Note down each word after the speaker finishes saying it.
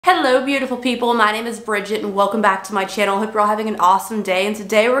Hello beautiful people, my name is Bridget and welcome back to my channel. Hope you're all having an awesome day, and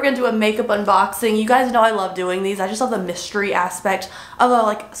today we're going to do a makeup unboxing. You guys know I love doing these. I just love the mystery aspect of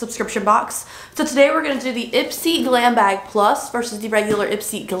a subscription box. So today we're going to do the Ipsy Glam Bag Plus versus the regular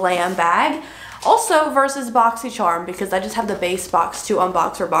Ipsy Glam Bag. Also versus Boxycharm, because I just have the base box to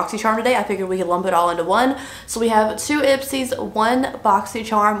unbox for Boxycharm today. I figured we could lump it all into one. So we have two Ipsys, one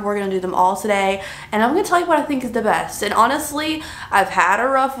Boxycharm. We're going to do them all today. And I'm going to tell you what I think is the best. And honestly, I've had a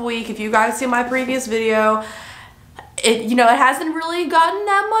rough week. If you guys see my previous video, it hasn't really gotten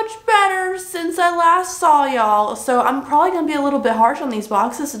that much better since I last saw y'all. So I'm probably going to be a little bit harsh on these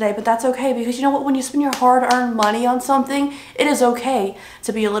boxes today, but that's okay, because you know what? When you spend your hard-earned money on something, it is okay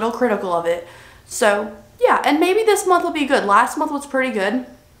to be a little critical of it. So yeah, and maybe this month will be good. Last month was pretty good.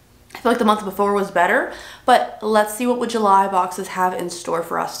 I feel like the month before was better, but let's see what July boxes have in store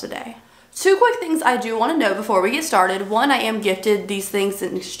for us today. Two quick things I do want to know before we get started. One, I am gifted these things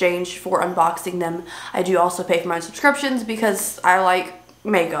in exchange for unboxing them. I do also pay for my subscriptions because I like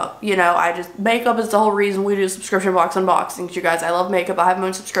makeup. Makeup is the whole reason we do subscription box unboxings, you guys. I love makeup. I have my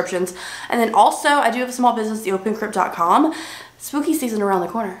own subscriptions. And then also, I do have a small business, theopencrypt.com. Spooky season around the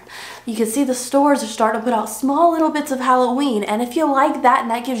corner. You can see the stores are starting to put out small little bits of Halloween, and if you like that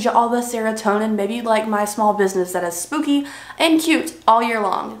and that gives you all the serotonin, maybe you'd like my small business that is spooky and cute all year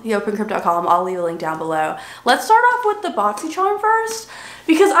long. Theopencrypt.com. I'll leave a link down below. Let's start off with the Boxycharm first,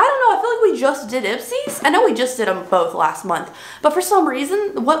 because I don't know, I feel like we just did Ipsys. I know we just did them both last month, but for some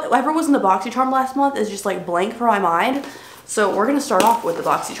reason, whatever was in the Boxycharm last month is just like blank for my mind. So we're gonna start off with the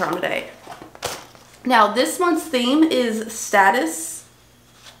Boxycharm today. Now, this month's theme is Status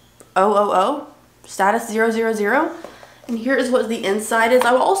 000, Status 000, and here is what the inside is.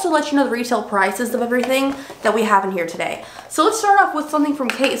 I will also let you know the retail prices of everything that we have in here today. So let's start off with something from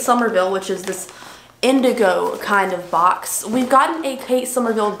Kate Somerville, which is this indigo kind of box. We've gotten a Kate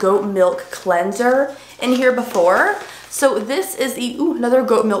Somerville goat milk cleanser in here before. So this is another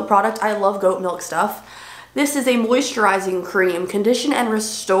goat milk product. I love goat milk stuff. This is a moisturizing cream, condition and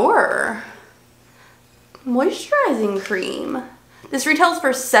restore. Moisturizing cream. This retails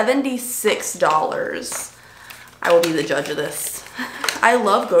for $76. I will be the judge of this. I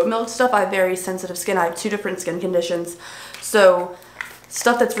love goat milk stuff. I have very sensitive skin. I have two different skin conditions. So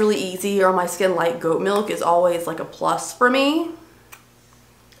stuff that's really easy or on my skin like goat milk is always like a plus for me.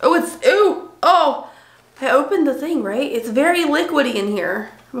 Oh, I opened the thing, right? It's very liquidy in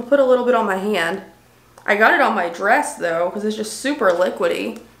here. I'm gonna put a little bit on my hand. I got it on my dress though, because it's just super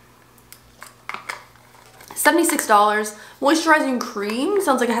liquidy. $76. Moisturizing cream.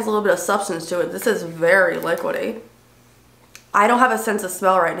 Sounds like it has a little bit of substance to it. This is very liquidy. I don't have a sense of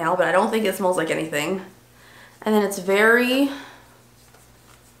smell right now, but I don't think it smells like anything. And then it's very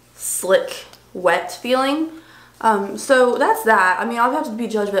slick, wet feeling. So that's that. I mean, I'll have to be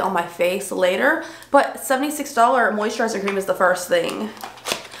judged on my face later, but $76 moisturizing cream is the first thing.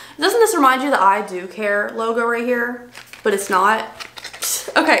 Doesn't this remind you of the I Do Care logo right here? But it's not.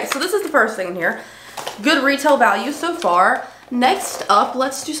 Okay, so this is the first thing in here. Good retail value so far. Next up,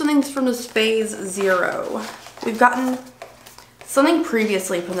 let's do something from this Phase Zero. We've gotten something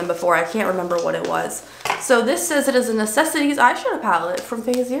previously from them before. I can't remember what it was. So this says it is a Necessities eyeshadow palette from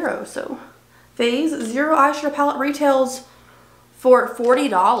Phase Zero. So Phase Zero eyeshadow palette retails for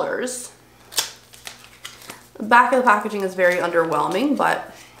 $40. The back of the packaging is very underwhelming,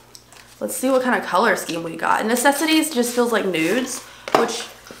 but let's see what kind of color scheme we got. Necessities just feels like nudes, which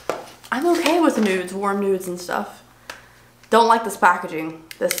I'm okay with nudes, warm nudes and stuff. Don't like this packaging.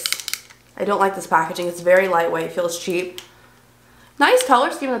 I don't like this packaging. It's very lightweight, feels cheap. Nice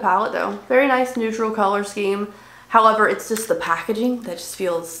color scheme in the palette though. Very nice neutral color scheme. However, it's just the packaging that just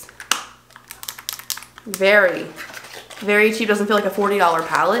feels very, very cheap. Doesn't feel like a $40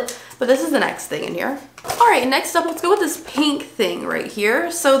 palette. But this is the next thing in here. Alright, next up, let's go with this pink thing right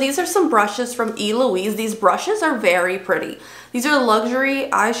here. So these are some brushes from E. Louise. These brushes are very pretty. These are the luxury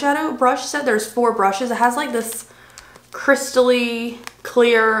eyeshadow brush set. There's 4 brushes. It has like this crystally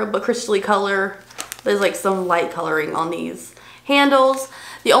clear but crystally color. There's like some light coloring on these handles.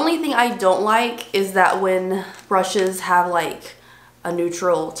 The only thing I don't like is that when brushes have like a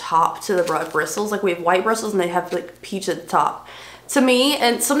neutral top to the bristles, like we have white bristles and they have like peach at the top. To me,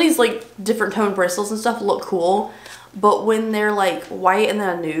 and some of these like different tone bristles and stuff look cool, but when they're like white and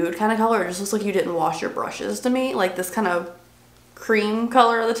then a nude kind of color, it just looks like you didn't wash your brushes to me. Like this kind of cream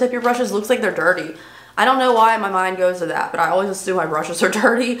color at the tip of your brushes looks like they're dirty. I don't know why my mind goes to that, but I always assume my brushes are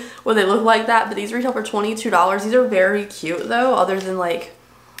dirty when they look like that. But these retail for $22. These are very cute though, other than like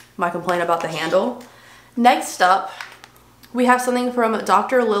my complaint about the handle. Next up, we have something from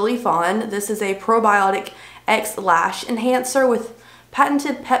Dr. Lily Fawn. This is a probiotic X lash enhancer with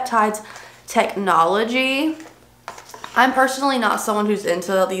patented peptides technology. I'm personally not someone who's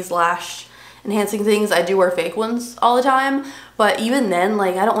into these lash enhancing things. I do wear fake ones all the time, but even then,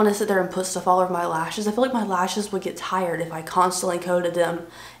 like, I don't want to sit there and put stuff all over my lashes. I feel like my lashes would get tired if I constantly coated them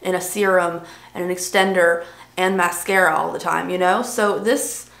in a serum and an extender and mascara all the time, you know? So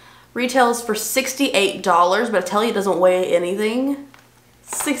this retails for $68, but I tell you it doesn't weigh anything.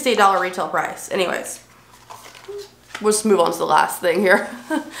 $68 retail price. Anyways, we'll just move on to the last thing here.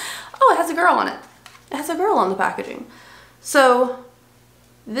 Oh, it has a girl on it. It has a girl on the packaging. So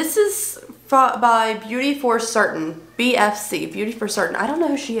this is by Beauty for Certain, BFC, Beauty for Certain. I don't know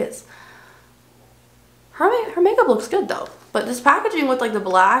who she is. Her makeup looks good though. But this packaging with like the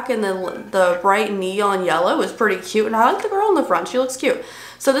black and the bright neon yellow is pretty cute. And I like the girl in the front. She looks cute.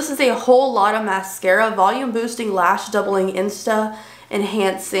 So this is a whole lot of mascara, volume boosting, lash doubling, insta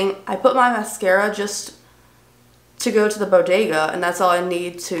enhancing. I put my mascara just to go to the bodega, and that's all I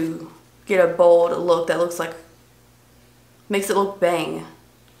need to get a bold look that looks like, makes it look bang.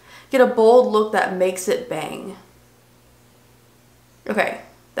 Get a bold look that makes it bang. Okay,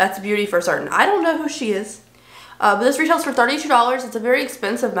 that's Beauty for Certain. I don't know who she is. But this retails for $32. It's a very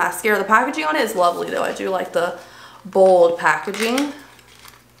expensive mascara. The packaging on it is lovely though. I do like the bold packaging.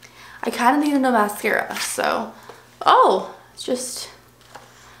 I kind of need a mascara, so, oh, it's just,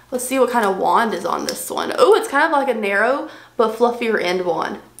 let's see what kind of wand is on this one. Oh, it's kind of like a narrow but fluffier end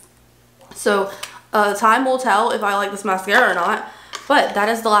wand. So time will tell if I like this mascara or not. But that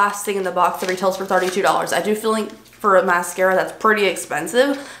is the last thing in the box that retails for $32. I do feel like for a mascara that's pretty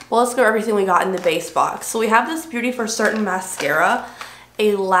expensive. Well, let's go everything we got in the base box. So we have this Beauty for Certain mascara,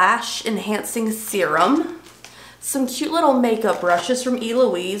 a lash enhancing serum, some cute little makeup brushes from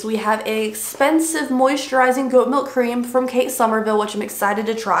Eloise. We have a expensive moisturizing goat milk cream from Kate Somerville, which I'm excited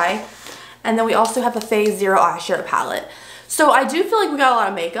to try. And then we also have a Phase Zero eyeshadow palette. So I do feel like we got a lot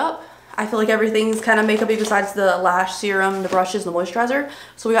of makeup. I feel like everything's kind of makeup-y besides the lash serum, the brushes, and the moisturizer.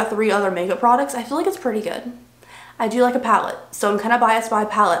 So we got 3 other makeup products. I feel like it's pretty good. I do like a palette, so I'm kind of biased by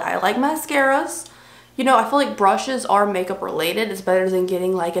palette. I like mascaras. You know, I feel like brushes are makeup related. It's better than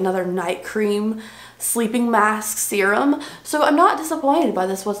getting like another night cream, sleeping mask, serum. So I'm not disappointed by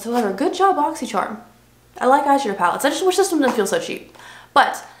this whatsoever. Good job, Boxycharm. I like eyeshadow palettes. I just wish this one didn't feel so cheap.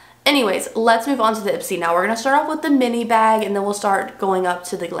 But anyways, let's move on to the Ipsy. Now we're going to start off with the mini bag, and then we'll start going up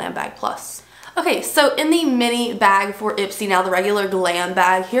to the Glam Bag Plus. Okay, so in the mini bag for Ipsy, now the regular Glam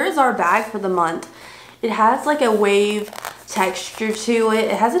bag, here's our bag for the month. It has like a wave texture to it.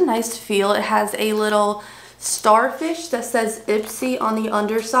 It has a nice feel. It has a little starfish that says Ipsy on the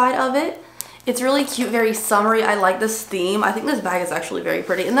underside of it. It's really cute, very summery. I like this theme. I think this bag is actually very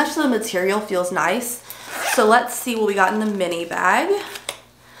pretty, and that's the material feels nice. So let's see what we got in the mini bag.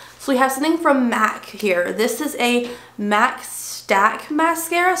 So we have something from MAC here. This is a MAC Stack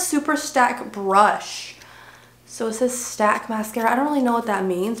Mascara Super Stack Brush. So it says Stack Mascara. I don't really know what that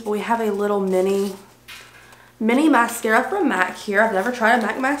means, but we have a little mini mascara from MAC here. I've never tried a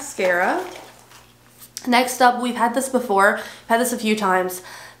MAC mascara. Next up, we've had this before. I've had this a few times.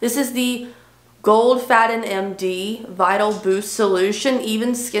 This is the Gold Fatten MD Vital Boost Solution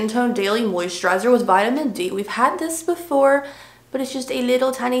Even Skin Tone Daily Moisturizer with Vitamin D. We've had this before, but it's just a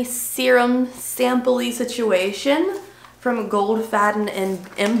little tiny serum sample-y situation from Gold Fatten and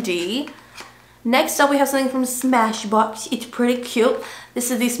MD. Next up, we have something from Smashbox. It's pretty cute. This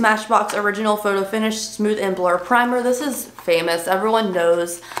is the Smashbox Original Photo Finish Smooth and Blur Primer. This is famous. Everyone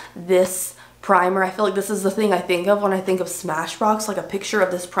knows this primer. I feel like this is the thing I think of when I think of Smashbox. Like a picture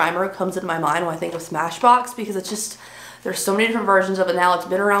of this primer comes into my mind when I think of Smashbox, because it's just, there's so many different versions of it now. It's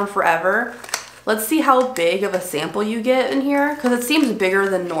been around forever. Let's see how big of a sample you get in here, because it seems bigger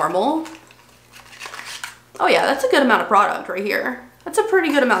than normal. Oh yeah, that's a good amount of product right here. That's a pretty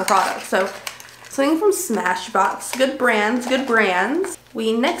good amount of product. So something from Smashbox. Good brands, good brands.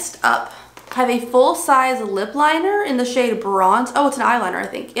 We next up have a full-size lip liner in the shade Bronze. Oh, it's an eyeliner, I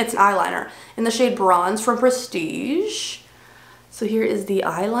think. It's an eyeliner in the shade Bronze from Prestige. So here is the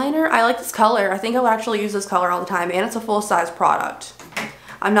eyeliner. I like this color. I think I would actually use this color all the time, and it's a full-size product.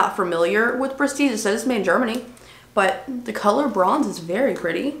 I'm not familiar with Prestige. It says it's made in Germany, but the color Bronze is very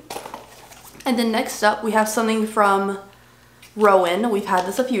pretty. And then next up, we have something from Rowan. We've had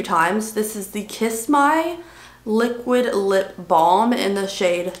this a few times. This is the Kiss My Liquid Lip Balm in the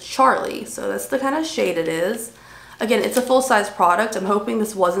shade Charlie. So that's the kind of shade it is. Again, it's a full-size product. I'm hoping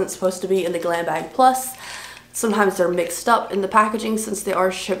this wasn't supposed to be in the Glam Bag Plus. Sometimes they're mixed up in the packaging since they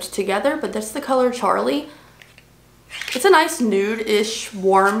are shipped together, but that's the color Charlie. It's a nice nude-ish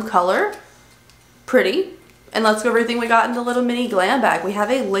warm color. Pretty. And let's go over everything we got in the little mini glam bag. We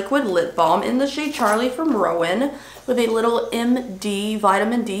have a liquid lip balm in the shade Charlie from Rowan with a little MD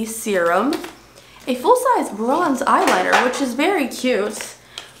vitamin D serum, a full-size bronze eyeliner, which is very cute.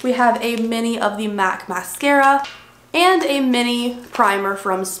 We have a mini of the MAC mascara and a mini primer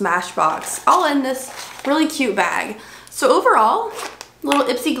from Smashbox, all in this really cute bag. So overall, little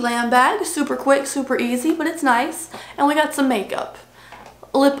Ipsy Glam bag, super quick, super easy, but it's nice. And we got some makeup,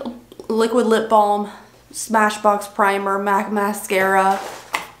 liquid lip balm, Smashbox primer, MAC mascara,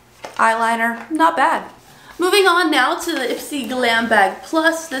 eyeliner, not bad. Moving on now to the Ipsy Glam Bag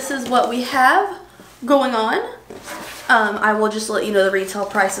Plus. This is what we have going on. I will just let you know the retail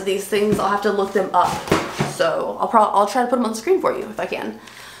price of these things. I'll have to look them up. So I'll try to put them on the screen for you if I can.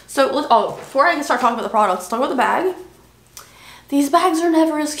 So before I can start talking about the products, let's talk about the bag. These bags are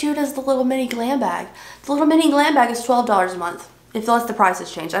never as cute as the little mini glam bag. The little mini glam bag is $12 a month. Unless the prices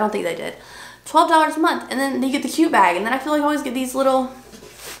changed. I don't think they did. $12 a month, and then you get the cute bag, and then I feel like I always get these little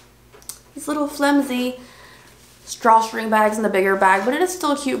flimsy drawstring bags in the bigger bag, but it is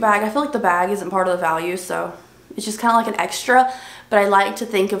still a cute bag. I feel like the bag isn't part of the value, so it's just kind of like an extra, but I like to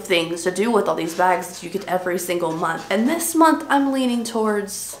think of things to do with all these bags that you get every single month. And this month I'm leaning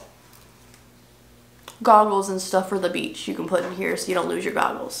towards goggles and stuff for the beach you can put in here so you don't lose your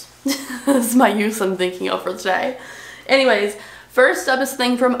goggles. This is my use I'm thinking of for today. Anyways, first up is a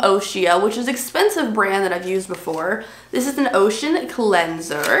thing from Osea, which is an expensive brand that I've used before. This is an ocean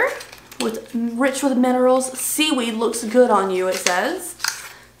cleanser rich with minerals. Seaweed looks good on you, it says.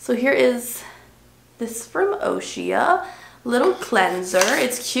 So here is this from Osea, little cleanser.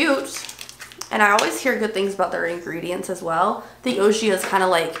 It's cute, and I always hear good things about their ingredients as well. I think Osea is kind of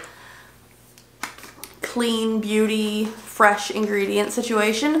like clean beauty, fresh ingredient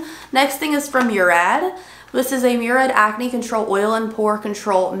situation. Next thing is from Murad. This is a Murad Acne Control Oil and Pore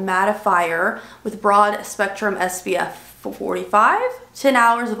Control Mattifier with broad spectrum SPF 45, 10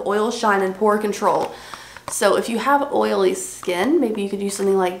 hours of oil, shine, and pore control. So if you have oily skin, maybe you could use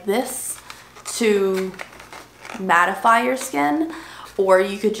something like this to mattify your skin, or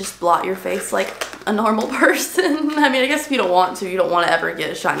you could just blot your face like a normal person. I mean, I guess if you don't want to ever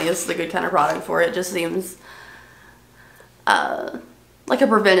get shiny, this is a good kind of product for it. It just seems like a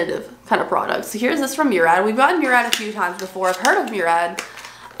preventative kind of product. So here's this from Murad. We've gotten Murad a few times before. I've heard of Murad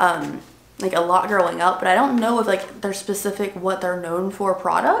like a lot growing up, but I don't know if like they're specific what they're known for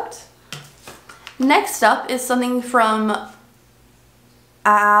product. Next up is something from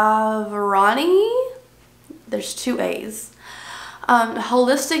Averani. There's 2 A's.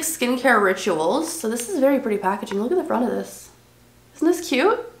 Holistic Skincare Rituals. So this is very pretty packaging. Look at the front of this. Isn't this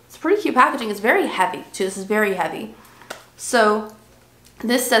cute? It's pretty cute packaging. It's very heavy too. This is very heavy. So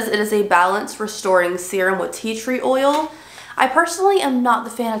this says it is a balance restoring serum with tea tree oil. I personally am not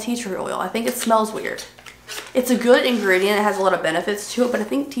the fan of tea tree oil. I think it smells weird. It's a good ingredient. It has a lot of benefits to it, but I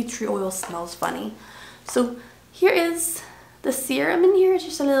think tea tree oil smells funny. So here is the serum in here. It's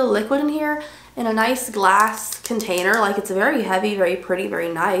just a little liquid in here in a nice glass container. Like, it's very heavy, very pretty, very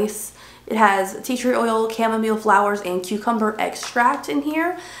nice. It has tea tree oil, chamomile flowers, and cucumber extract in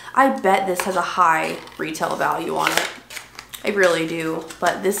here. I bet this has a high retail value on it. I really do.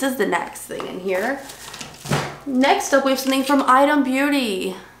 But this is the next thing in here. Next up, we have something from Item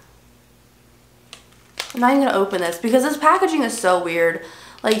Beauty. I'm not even going to open this because this packaging is so weird.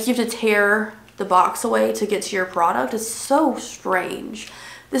 Like, you have to tear the box away to get to your product. It's so strange.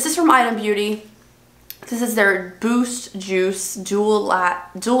 This is from Item Beauty. This is their Boost Juice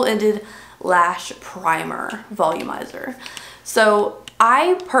Dual-Ended Lash Primer Volumizer. So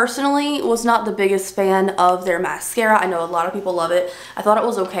I personally was not the biggest fan of their mascara. I know a lot of people love it. I thought it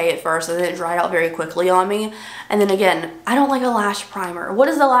was okay at first, and then it dried out very quickly on me. And then again, I don't like a lash primer. What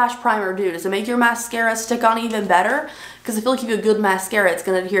does the lash primer do? Does it make your mascara stick on even better? Because I feel like if you have a good mascara, it's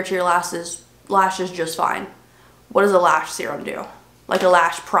going to adhere to your lashes just fine. What does a lash serum do? Like a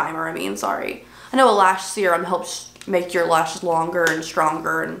lash primer, I mean, sorry. I know a lash serum helps make your lashes longer and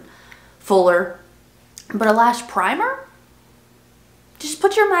stronger and fuller. But a lash primer? Just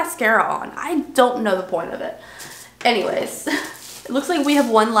put your mascara on. I don't know the point of it. Anyways, it looks like we have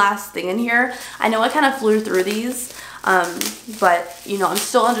one last thing in here. I know I kind of flew through these, but, you know, I'm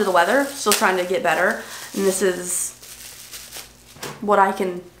still under the weather, still trying to get better. And this is what I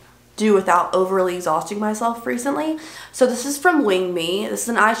can do without overly exhausting myself recently. So this is from Wing Me. This is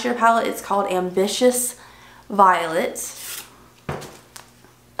an eyeshadow palette. It's called Ambitious Violet.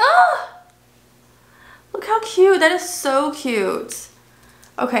 Ah! Look how cute. That is so cute.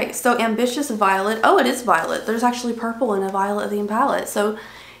 Okay, so Ambitious Violet. Oh, it is violet. There's actually purple in a violet theme palette. So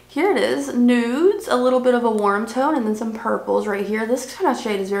here it is. Nudes, a little bit of a warm tone, and then some purples right here. This kind of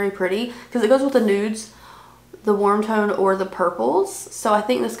shade is very pretty because it goes with the nudes the warm tone or the purples. So I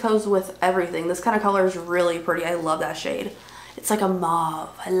think this goes with everything. This kind of color is really pretty. I love that shade. It's like a mauve.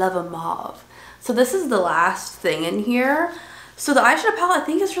 I love a mauve. So this is the last thing in here. So the eyeshadow palette I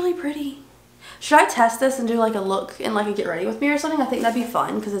think is really pretty. Should I test this and do like a look and like a get ready with me or something? I think that'd be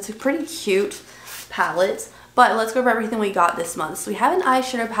fun because it's a pretty cute palette. But let's go over everything we got this month. So we have an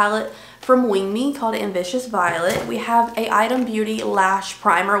eyeshadow palette from Wing Me called Ambitious Violet. We have a Item Beauty lash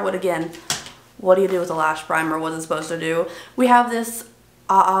primer. What do you do with a lash primer? What is it supposed to do? We have this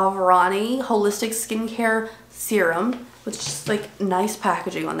Avrani Holistic Skincare Serum, which is like nice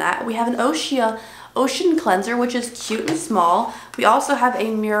packaging on that. We have an Ocean Cleanser, which is cute and small. We also have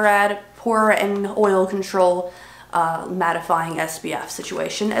a Murad Pore and Oil Control mattifying SPF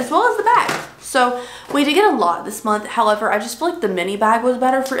situation, as well as the bag. So we did get a lot this month. However, I just feel like the mini bag was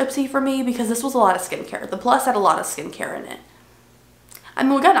better for Ipsy for me because this was a lot of skincare. The Plus had a lot of skincare in it. I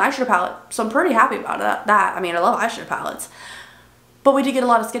mean, we got an eyeshadow palette, so I'm pretty happy about that. I mean, I love eyeshadow palettes. But we did get a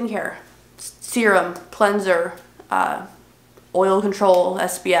lot of skincare. Serum, cleanser, oil control,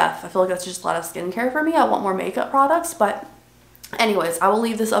 SPF. I feel like that's just a lot of skincare for me. I want more makeup products, but anyways, I will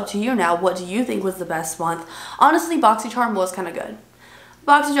leave this up to you now. What do you think was the best month? Honestly, Boxycharm was kind of good.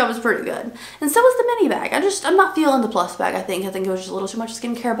 Boxycharm was pretty good. And so was the mini bag. I'm not feeling the Plus bag, I think. I think it was just a little too much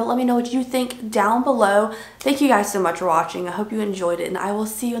skincare, but let me know what you think down below. Thank you guys so much for watching. I hope you enjoyed it, and I will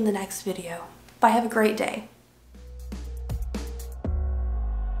see you in the next video. Bye, have a great day.